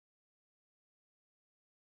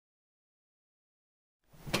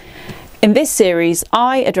In this series,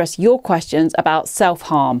 I address your questions about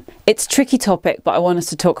self-harm. It's a tricky topic, but I want us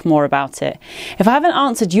to talk more about it. If I haven't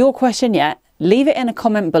answered your question yet, leave it in a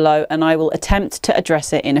comment below and I will attempt to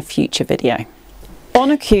address it in a future video.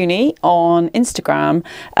 Honor Cooney on Instagram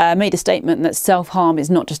made a statement that self-harm is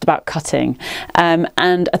not just about cutting,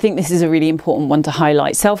 and I think this is a really important one to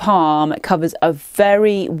highlight. Self-harm covers a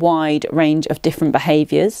very wide range of different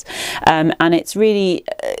behaviours, and it's really,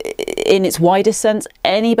 in its widest sense,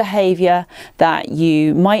 any behaviour that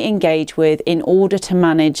you might engage with in order to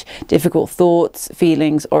manage difficult thoughts,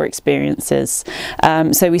 feelings or experiences.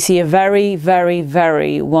 So we see a very, very,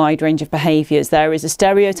 very wide range of behaviours. There is a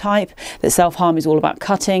stereotype that self-harm is all about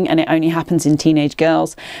cutting and it only happens in teenage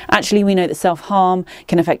girls. Actually, we know that self-harm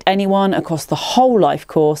can affect anyone across the whole life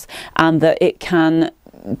course, and that it can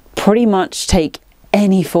pretty much take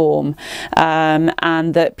any form,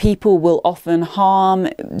 and that people will often harm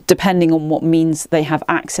depending on what means they have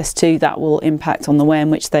access to. That will impact on the way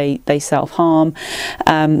in which they self-harm,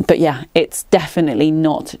 but yeah, it's definitely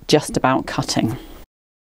not just about cutting.